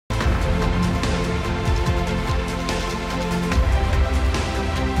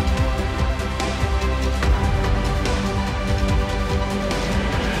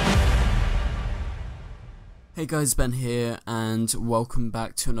Hey guys, Ben here, and welcome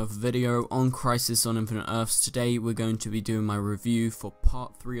back to another video on Crisis on Infinite Earths. Today we're going to be doing my review for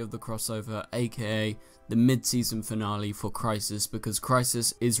part 3 of the crossover, aka the mid-season finale for Crisis, because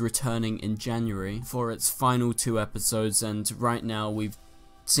Crisis is returning in January for its final 2 episodes, and right now we've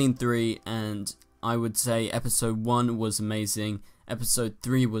seen 3, and I would say episode 1 was amazing, episode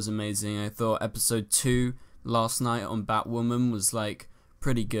 3 was amazing. I thought episode 2 last night on Batwoman was like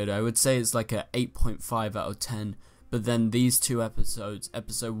pretty good. I would say it's like a 8.5 out of 10, but then these 2 episodes,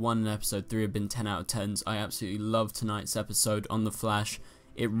 episode 1 and episode 3, have been 10 out of 10s. I absolutely love tonight's episode on The Flash.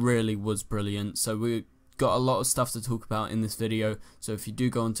 It really was brilliant. So we got a lot of stuff to talk about in this video, so if you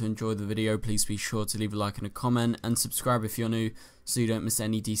do go on to enjoy the video, please be sure to leave a like and a comment, and subscribe if you're new so you don't miss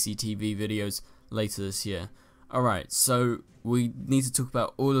any DCTV videos later this year. Alright, so we need to talk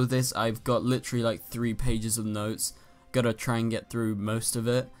about all of this. I've got literally like 3 pages of notes. Gotta try and get through most of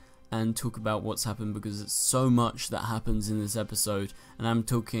it and talk about what's happened, because it's so much that happens in this episode, and I'm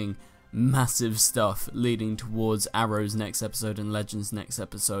talking massive stuff leading towards Arrow's next episode and Legends next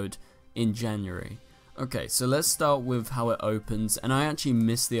episode in January. Okay, so let's start with how it opens, and I actually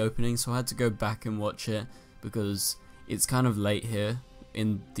missed the opening, so I had to go back and watch it because it's kind of late here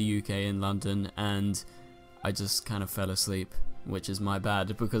in the UK, in London, and I just kind of fell asleep, which is my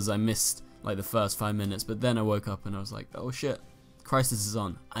bad because I missed like the first 5 minutes, but then I woke up and I was like, oh shit, Crisis is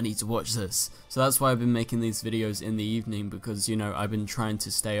on, I need to watch this. So that's why I've been making these videos in the evening, because, you know, I've been trying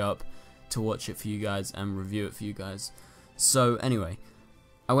to stay up to watch it for you guys and review it for you guys. So anyway,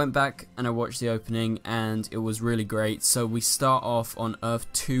 I went back and I watched the opening and it was really great. So we start off on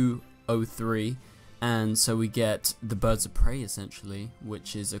Earth 203, and so we get the Birds of Prey essentially,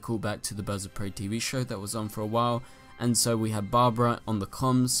 which is a callback to the Birds of Prey TV show that was on for a while. And so we have Barbara on the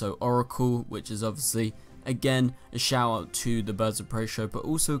comms, so Oracle, which is obviously, again, a shout out to the Birds of Prey show, but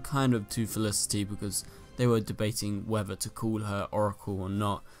also kind of to Felicity, because they were debating whether to call her Oracle or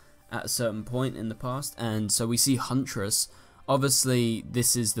not at a certain point in the past. And so we see Huntress. Obviously,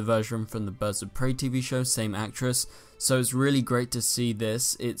 this is the version from the Birds of Prey TV show, same actress, so it's really great to see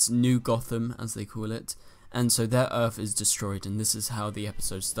this. It's New Gotham, as they call it, and so their Earth is destroyed, and this is how the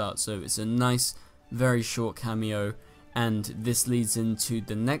episode starts. So it's a nice, very short cameo. And this leads into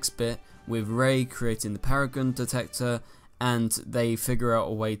the next bit with Ray creating the Paragon detector, and they figure out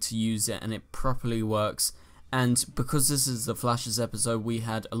a way to use it and it properly works. And because this is the Flash's episode, we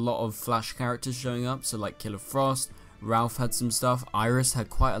had a lot of Flash characters showing up, so like Killer Frost, Ralph had some stuff, Iris had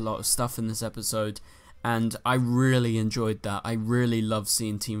quite a lot of stuff in this episode, and I really enjoyed that. I really loved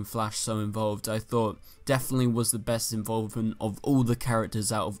seeing Team Flash so involved. I thought definitely was the best involvement of all the characters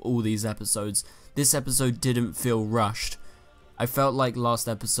out of all these episodes. This episode didn't feel rushed. I felt like last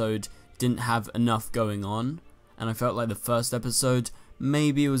episode didn't have enough going on, and I felt like the first episode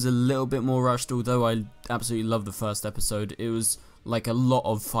maybe it was a little bit more rushed, although I absolutely love the first episode. It was like a lot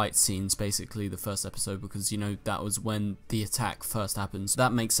of fight scenes basically, the first episode, because, you know, that was when the attack first happened, so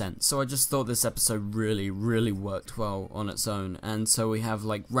that makes sense. So I just thought this episode really worked well on its own. And so we have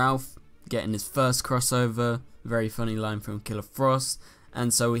like Ralph getting his first crossover, very funny line from Killer Frost.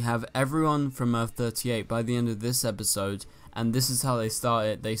 And so we have everyone from Earth 38 by the end of this episode, and this is how they start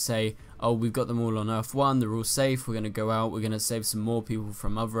it. They say, oh, we've got them all on Earth 1, they're all safe, we're going to go out, we're going to save some more people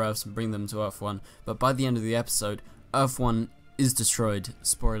from other Earths and bring them to Earth 1. But by the end of the episode, Earth 1 is destroyed,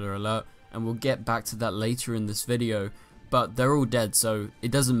 spoiler alert, and we'll get back to that later in this video. But they're all dead, so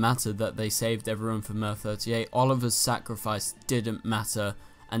it doesn't matter that they saved everyone from Earth 38. Oliver's sacrifice didn't matter,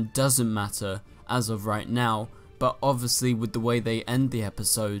 and doesn't matter as of right now. But obviously with the way they end the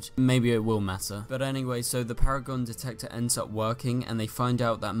episode, maybe it will matter. But anyway, so the Paragon detector ends up working, and they find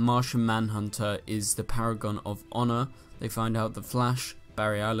out that Martian Manhunter is the Paragon of Honor. They find out that Flash,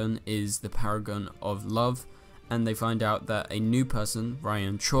 Barry Allen, is the Paragon of Love. And they find out that a new person,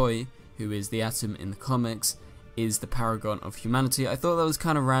 Ryan Choi, who is the Atom in the comics, is the Paragon of Humanity. I thought that was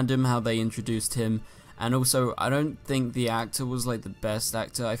kind of random how they introduced him. And also, I don't think the actor was like the best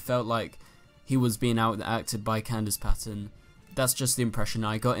actor. I felt like he was being outacted by Candice Patton. That's just the impression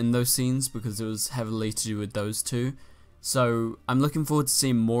I got in those scenes, because it was heavily to do with those two. So I'm looking forward to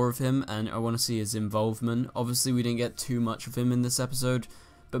seeing more of him, and I want to see his involvement. Obviously we didn't get too much of him in this episode,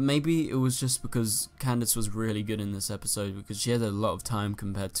 but maybe it was just because Candice was really good in this episode, because she had a lot of time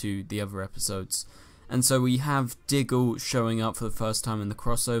compared to the other episodes. And so we have Diggle showing up for the first time in the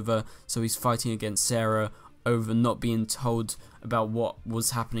crossover, so he's fighting against Sarah over not being told about what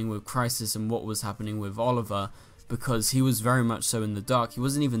was happening with Crisis and what was happening with Oliver, because he was very much so in the dark. He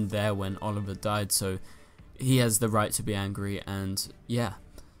wasn't even there when Oliver died, so he has the right to be angry. And yeah,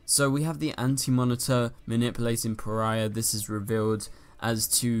 so we have the Anti-Monitor manipulating Pariah. This is revealed as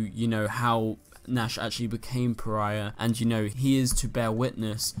to, you know, how Nash actually became Pariah, and you know, he is to bear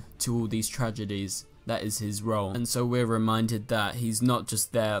witness to all these tragedies. That is his role, and so we're reminded that he's not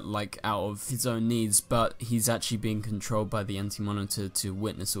just there like out of his own needs, but he's actually being controlled by the Anti-Monitor to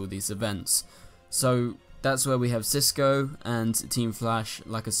witness all these events. So that's where we have Cisco and Team Flash.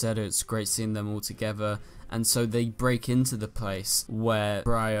 Like I said, it's great seeing them all together, and so they break into the place where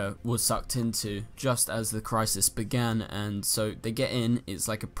Pariah was sucked into just as the crisis began, and so they get in. It's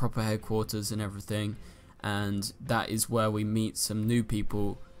like a proper headquarters and everything, and that is where we meet some new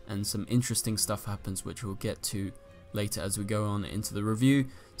people, and some interesting stuff happens, which we'll get to later as we go on into the review.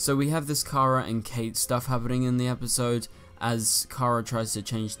 So we have this Kara and Kate stuff happening in the episode as Kara tries to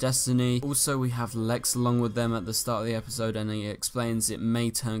change destiny. Also, we have Lex along with them at the start of the episode, and he explains it may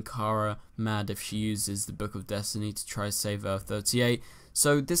turn Kara mad if she uses the Book of Destiny to try to save Earth 38.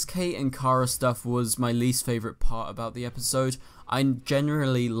 So this Kate and Kara stuff was my least favourite part about the episode. I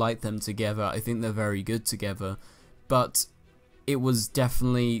generally like them together. I think they're very good together, but it was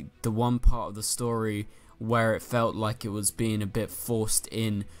definitely the one part of the story where it felt like it was being a bit forced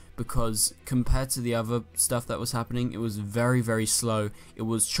in, because compared to the other stuff that was happening, it was very slow. It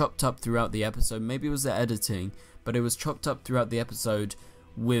was chopped up throughout the episode. Maybe it was the editing, but it was chopped up throughout the episode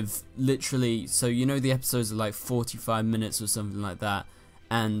with literally, so you know, the episodes are like 45 minutes or something like that,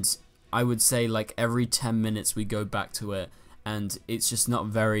 and I would say like every 10 minutes we go back to it, and it's just not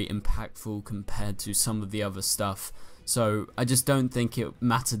very impactful compared to some of the other stuff. So I just don't think it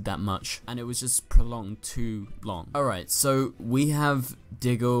mattered that much, and it was just prolonged too long. Alright, so we have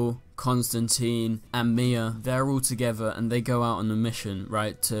Diggle, Constantine, and Mia. They're all together and they go out on a mission,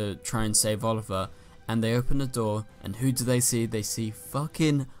 right, to try and save Oliver. And they open the door, and who do they see? They see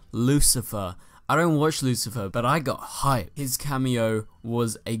fucking Lucifer. I don't watch Lucifer, but I got hyped. His cameo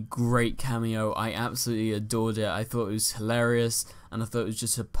was a great cameo. I absolutely adored it. I thought it was hilarious, and I thought it was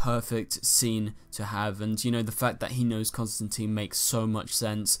just a perfect scene to have. And you know, the fact that he knows Constantine makes so much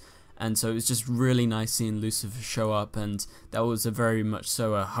sense. And so it was just really nice seeing Lucifer show up, and that was a very much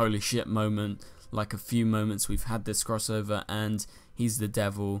so a holy shit moment. Like a few moments we've had this crossover, and he's the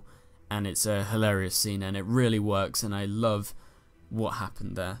devil, and it's a hilarious scene, and it really works, and I love what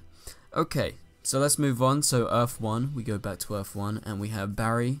happened there. Okay. So let's move on. So Earth 1, we go back to Earth 1, and we have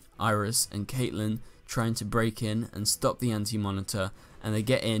Barry, Iris, and Caitlin trying to break in and stop the Anti-Monitor, and they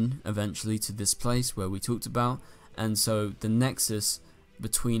get in eventually to this place where we talked about, and so the nexus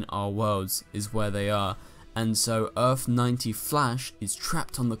between our worlds is where they are, and so Earth 90 Flash is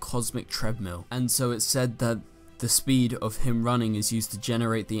trapped on the cosmic treadmill, and so it's said that the speed of him running is used to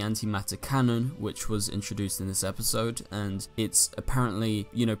generate the antimatter cannon, which was introduced in this episode, and it's apparently,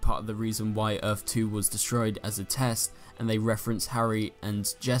 you know, part of the reason why Earth 2 was destroyed as a test, and they reference Harry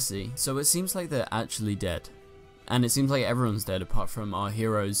and Jesse. So it seems like they're actually dead, and it seems like everyone's dead apart from our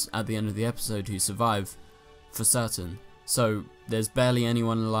heroes at the end of the episode who survive for certain. So there's barely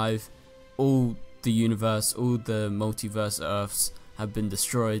anyone alive. All the universe, all the multiverse Earths have been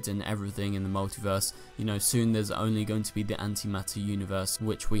destroyed, and everything in the multiverse, you know, soon there's only going to be the antimatter universe,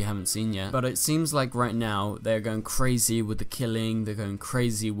 which we haven't seen yet. But it seems like right now they're going crazy with the killing, they're going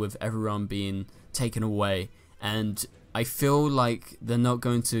crazy with everyone being taken away, and I feel like they're not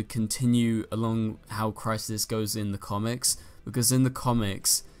going to continue along how Crisis goes in the comics, because in the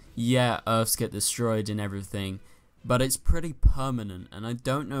comics, yeah, Earths get destroyed and everything, but it's pretty permanent, and I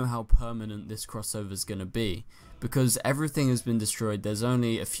don't know how permanent this crossover is going to be, because everything has been destroyed. There's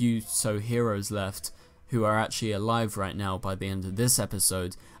only a few heroes left who are actually alive right now by the end of this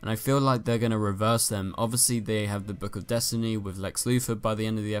episode, and I feel like they're going to reverse them. Obviously they have the Book of Destiny with Lex Luthor by the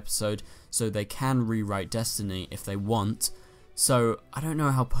end of the episode, so they can rewrite Destiny if they want. So I don't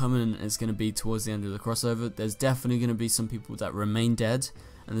know how permanent it's going to be towards the end of the crossover. There's definitely going to be some people that remain dead,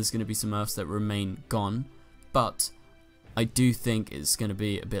 and there's going to be some Earths that remain gone, but I do think it's going to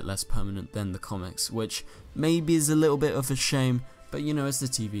be a bit less permanent than the comics, which maybe is a little bit of a shame, but you know, it's the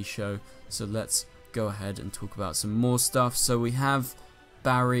TV show, so let's go ahead and talk about some more stuff. So we have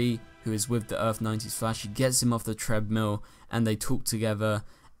Barry, who is with the Earth 90s Flash. He gets him off the treadmill, and they talk together,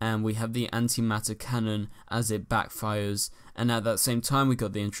 and we have the antimatter cannon as it backfires, and at that same time we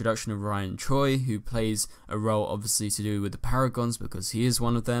got the introduction of Ryan Choi, who plays a role obviously to do with the Paragons, because he is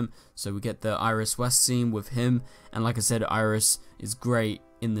one of them. So we get the Iris West scene with him, and like I said, Iris is great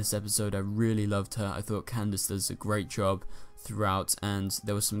in this episode. I really loved her. I thought Candace does a great job throughout, and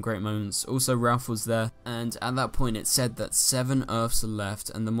there were some great moments. Also Ralph was there, and at that point it said that 7 Earths are left,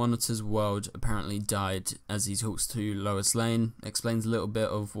 and the Monitor's world apparently died. As he talks to Lois Lane, explains a little bit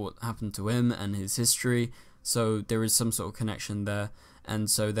of what happened to him and his history, so there is some sort of connection there, and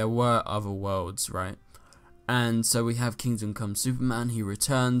so there were other worlds, right? And so we have Kingdom Come Superman. He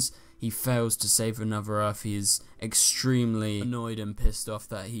returns. he fails to save another Earth. He is extremely annoyed and pissed off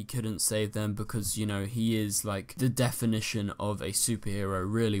that he couldn't save them, because, you know, he is like the definition of a superhero,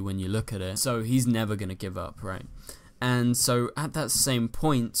 really, when you look at it. So he's never gonna give up, right? And so at that same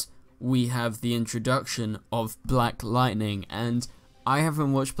point, we have the introduction of Black Lightning, and I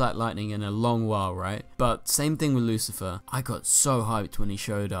haven't watched Black Lightning in a long while, right? But same thing with Lucifer. I got so hyped when he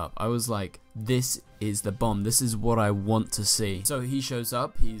showed up. I was like, this is the bomb. This is what I want to see. So he shows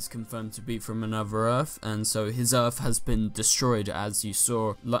up. He's confirmed to be from another Earth, and so his Earth has been destroyed, as you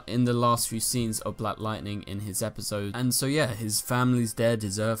saw in the last few scenes of Black Lightning in his episode. And so yeah, his family's dead,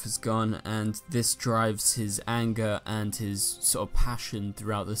 his Earth is gone, and this drives his anger and his sort of passion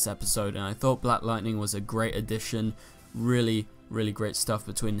throughout this episode. And I thought Black Lightning was a great addition. Really great stuff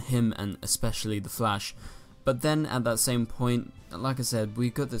between him and especially the Flash. But then at that same point, like I said, we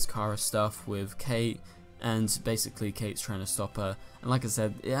got this Kara stuff with Kate, and basically Kate's trying to stop her. And like I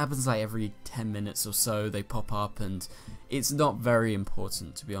said, it happens like every 10 minutes or so, they pop up, and it's not very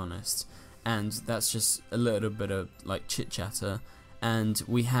important, to be honest. And that's just a little bit of like chit chatter. And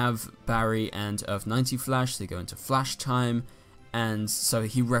we have Barry and Earth 90 Flash. They go into Flash time, and so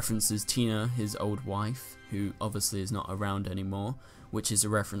he references Tina, his old wife, who obviously is not around anymore, which is a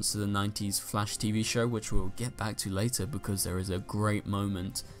reference to the 90s Flash TV show, which we'll get back to later, because there is a great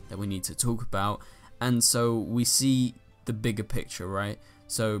moment that we need to talk about. And so we see the bigger picture, right?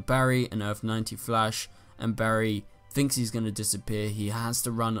 So Barry and Earth 90 Flash, and Barry thinks he's going to disappear. He has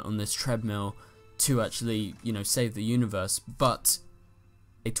to run on this treadmill to actually, you know, save the universe, but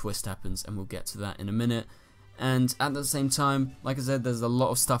a twist happens, and we'll get to that in a minute. And at the same time, like I said, there's a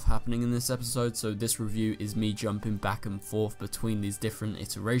lot of stuff happening in this episode, so this review is me jumping back and forth between these different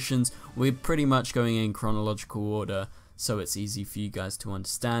iterations. We're pretty much going in chronological order, so it's easy for you guys to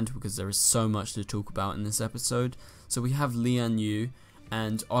understand, because there is so much to talk about in this episode. So we have Lian Yu,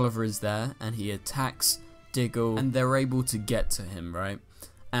 and Oliver is there, and he attacks Diggle, and they're able to get to him, right?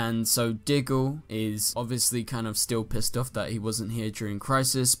 And so Diggle is obviously kind of still pissed off that he wasn't here during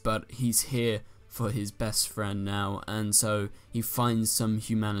Crisis, but he's here for his best friend now, and so he finds some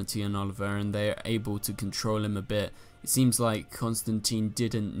humanity in Oliver, and they are able to control him a bit. It seems like Constantine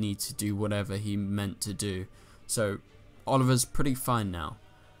didn't need to do whatever he meant to do, so Oliver's pretty fine now,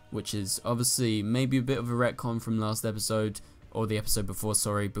 which is obviously maybe a bit of a retcon from last episode, or the episode before,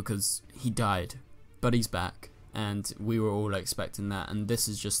 sorry, because he died, but he's back. And we were all expecting that, and this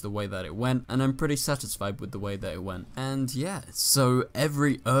is just the way that it went, and I'm pretty satisfied with the way that it went. And yeah, so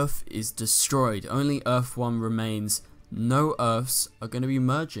every Earth is destroyed, only Earth 1 remains. No Earths are going to be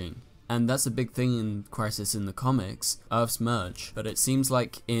merging, and that's a big thing in Crisis in the comics. Earths merge, but it seems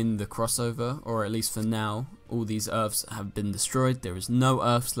like in the crossover, or at least for now, all these Earths have been destroyed. There is no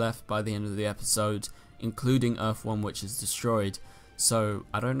Earths left by the end of the episode, including Earth 1, which is destroyed. So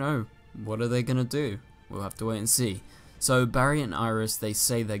I don't know, what are they going to do? We'll have to wait and see. So Barry and Iris, they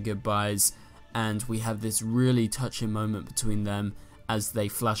say their goodbyes, and we have this really touching moment between them as they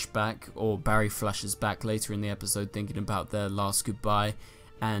flash back, or Barry flashes back later in the episode thinking about their last goodbye,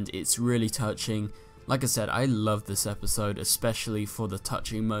 and it's really touching. Like I said, I love this episode, especially for the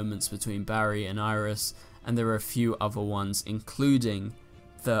touching moments between Barry and Iris, and there are a few other ones, including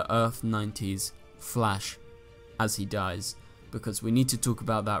the Earth 90s Flash as he dies, because we need to talk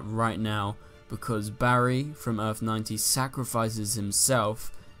about that right now. Because Barry from Earth 90 sacrifices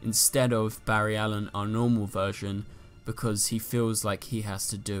himself instead of Barry Allen, our normal version, because he feels like he has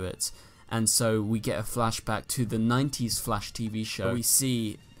to do it. And so we get a flashback to the 90s Flash TV show. We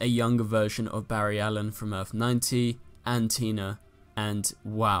see a younger version of Barry Allen from Earth 90 and Tina, and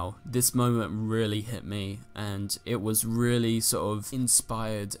wow, this moment really hit me, and it was really sort of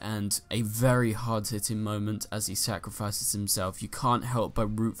inspired and a very hard-hitting moment as he sacrifices himself. You can't help but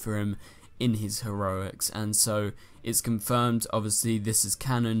root for him in his heroics, and so it's confirmed, obviously this is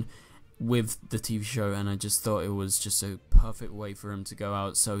canon with the TV show, and I just thought it was just a perfect way for him to go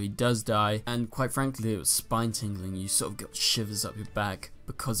out. So he does die, and quite frankly it was spine tingling. You sort of got shivers up your back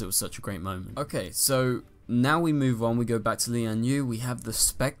because it was such a great moment. Okay, so now we move on, we go back to Lian Yu. We have the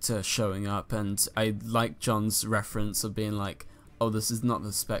Spectre showing up, and I like John's reference of being like, oh, this is not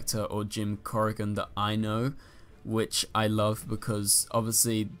the Spectre or Jim Corrigan that I know, which I love, because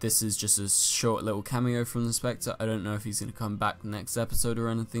obviously this is just a short little cameo from the Spectre. I don't know if he's going to come back next episode or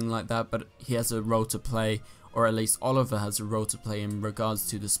anything like that, but he has a role to play, or at least Oliver has a role to play in regards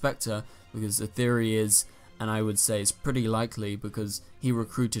to the Spectre, because the theory is, and I would say it's pretty likely, because he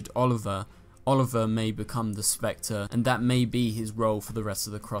recruited Oliver, Oliver may become the Spectre, and that may be his role for the rest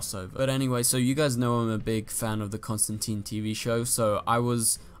of the crossover. But anyway, so you guys know I'm a big fan of the Constantine TV show, so I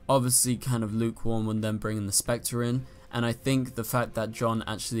was obviously kind of lukewarm on them bringing the Spectre in, And I think the fact that John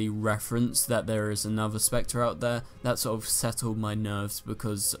actually referenced that there is another Spectre out there, that sort of settled my nerves,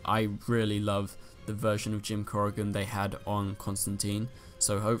 because I really love the version of Jim Corrigan they had on Constantine.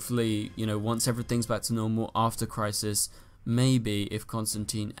 So hopefully, you know, once everything's back to normal after Crisis, maybe if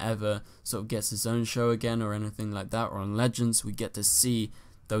Constantine ever sort of gets his own show again or anything like that, or on Legends, we get to see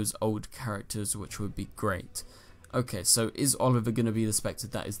those old characters, which would be great. Okay, so is Oliver going to be the Spectre?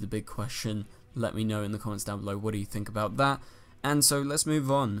 That is the big question. Let me know in the comments down below, what do you think about that? And so let's move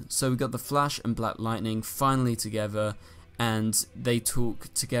on. So we got the Flash and Black Lightning finally together, and they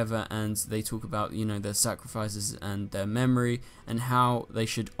talk together and they talk about, you know, their sacrifices and their memory and how they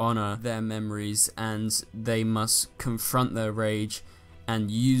should honor their memories, and they must confront their rage and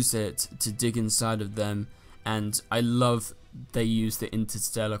use it to dig inside of them. And I love they use the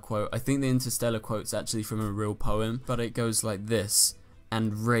Interstellar quote. I think the Interstellar quote is actually from a real poem, but it goes like this: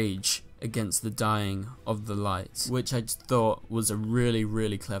 "And rage against the dying of the light," which I just thought was a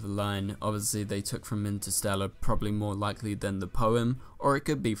really clever line. Obviously they took from Interstellar, probably more likely than the poem, or it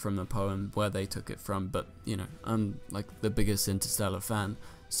could be from the poem where they took it from, but you know, I'm like the biggest Interstellar fan,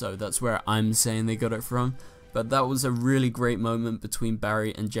 so that's where I'm saying they got it from. But that was a really great moment between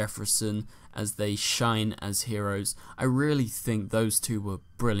Barry and Jefferson as they shine as heroes. I really think those two were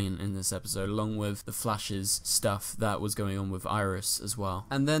brilliant in this episode, along with the Flash's stuff that was going on with Iris as well.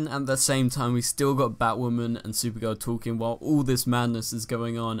 And then at the same time, we still got Batwoman and Supergirl talking while all this madness is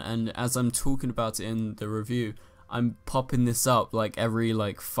going on. And as I'm talking about it in the review, I'm popping this up like every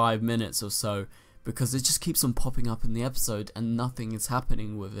 5 minutes or so, because it just keeps on popping up in the episode and nothing is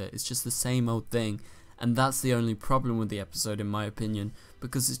happening with it. It's just the same old thing. And that's the only problem with the episode, in my opinion,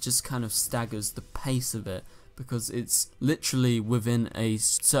 because it just kind of staggers the pace of it, because it's literally within a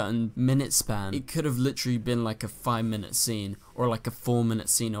certain minute span. It could have literally been like a 5-minute scene or like a 4-minute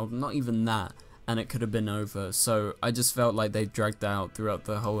scene, or not even that, and it could have been over. So I just felt like they dragged out throughout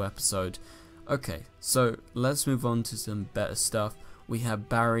the whole episode. Okay, so let's move on to some better stuff. We have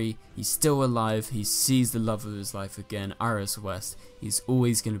Barry, he's still alive, he sees the love of his life again, Iris West. He's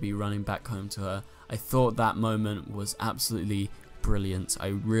always going to be running back home to her. I thought that moment was absolutely brilliant. I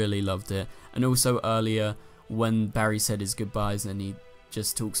really loved it. And also earlier, when Barry said his goodbyes and he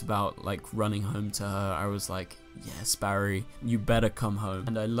just talks about like running home to her, I was like, yes, Barry, you better come home.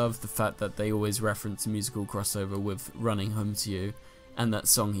 And I love the fact that they always reference a musical crossover with Running Home to You, and that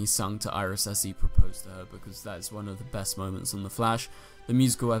song he sung to Iris as he proposed to her, because that is one of the best moments on The Flash. The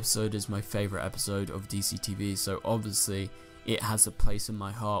musical episode is my favourite episode of DCTV, so obviously it has a place in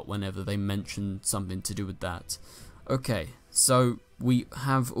my heart whenever they mention something to do with that. Okay, so we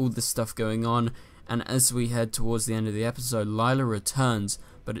have all this stuff going on, and as we head towards the end of the episode, Lila returns,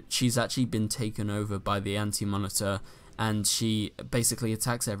 but she's actually been taken over by the Anti-Monitor, and she basically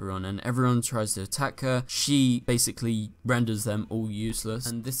attacks everyone, and everyone tries to attack her. She basically renders them all useless,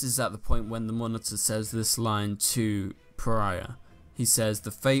 and this is at the point when the Monitor says this line to Pariah. He says,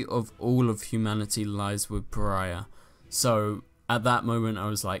 "The fate of all of humanity lies with Pariah." So at that moment I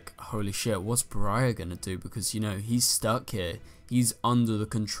was like, holy shit, what's Pariah gonna do? Because, you know, he's stuck here. He's under the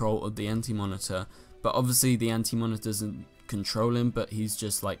control of the Anti-Monitor, but obviously the Anti-Monitor doesn't control him, but he's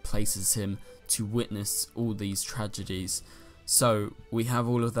just like places him to witness all these tragedies. So we have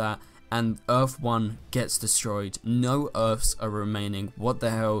all of that, and Earth 1 gets destroyed. No Earths are remaining. What the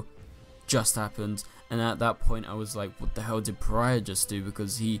hell just happened? And at that point I was like, what the hell did Pariah just do?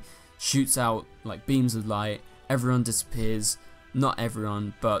 Because he shoots out like beams of light, everyone disappears. Not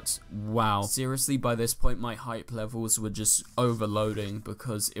everyone, but wow. Seriously, by this point my hype levels were just overloading,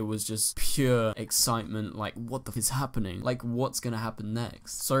 because it was just pure excitement. Like, what the f is happening? Like, what's gonna happen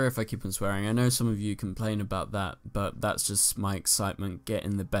next? Sorry if I keep on swearing, I know some of you complain about that, but that's just my excitement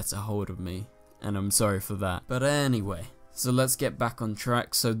getting the better hold of me, and I'm sorry for that. But anyway, so let's get back on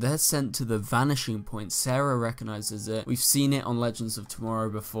track. So they're sent to the vanishing point. Sarah recognizes it. We've seen it on Legends of Tomorrow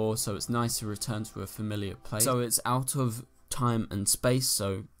before, so it's nice to return to a familiar place. So it's out of time and space,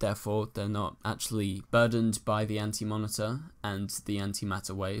 so therefore they're not actually burdened by the Anti-Monitor and the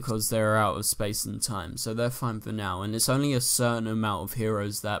antimatter wave, because they're out of space and time, so they're fine for now. And it's only a certain amount of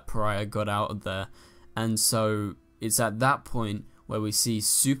heroes that Pariah got out of there, and so it's at that point where we see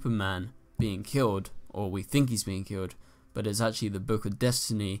Superman being killed, or we think he's being killed, but it's actually the Book of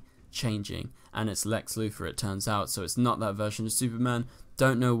Destiny changing, and it's Lex Luthor, it turns out. So it's not that version of Superman.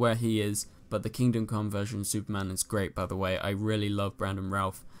 Don't know where he is, but the Kingdom Come version of Superman is great, by the way. I really love Brandon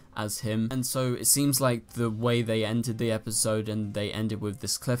Routh as him. And so it seems like the way they ended the episode, and they ended with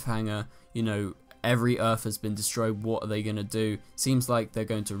this cliffhanger, you know, every Earth has been destroyed, what are they going to do? Seems like they're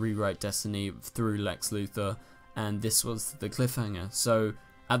going to rewrite Destiny through Lex Luthor, and this was the cliffhanger. So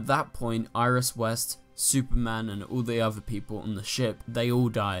at that point, Iris West, Superman and all the other people on the ship, they all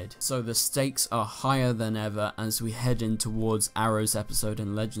died. So the stakes are higher than ever as we head in towards Arrow's episode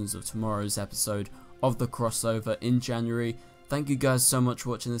and Legends of Tomorrow's episode of the crossover in January. Thank you guys so much for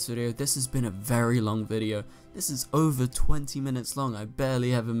watching this video. This has been a very long video. This is over 20 minutes long. I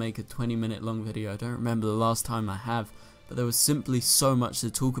barely ever make a 20-minute long video. I don't remember the last time I have, but there was simply so much to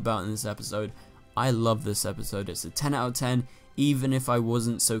talk about in this episode. I love this episode. It's a 10 out of 10, even if I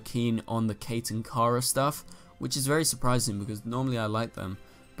wasn't so keen on the Kate and Kara stuff, which is very surprising because normally I like them,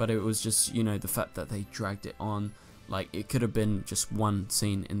 but it was just, you know, the fact that they dragged it on. Like, it could have been just one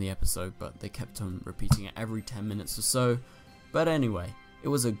scene in the episode, but they kept on repeating it every 10 minutes or so. But anyway, it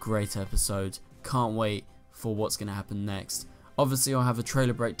was a great episode. Can't wait for what's going to happen next. Obviously, I'll have a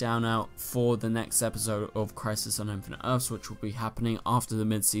trailer breakdown out for the next episode of Crisis on Infinite Earths, which will be happening after the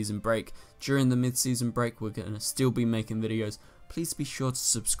mid-season break. During the mid-season break, we're going to still be making videos. Please be sure to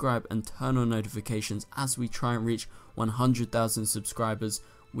subscribe and turn on notifications as we try and reach 100,000 subscribers.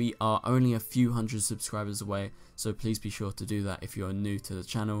 We are only a few hundred subscribers away, so please be sure to do that if you're new to the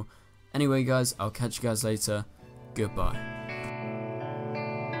channel. Anyway guys, I'll catch you guys later. Goodbye.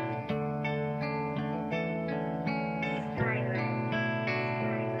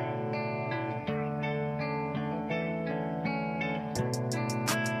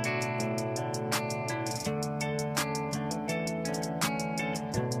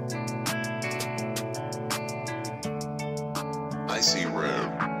 I see red.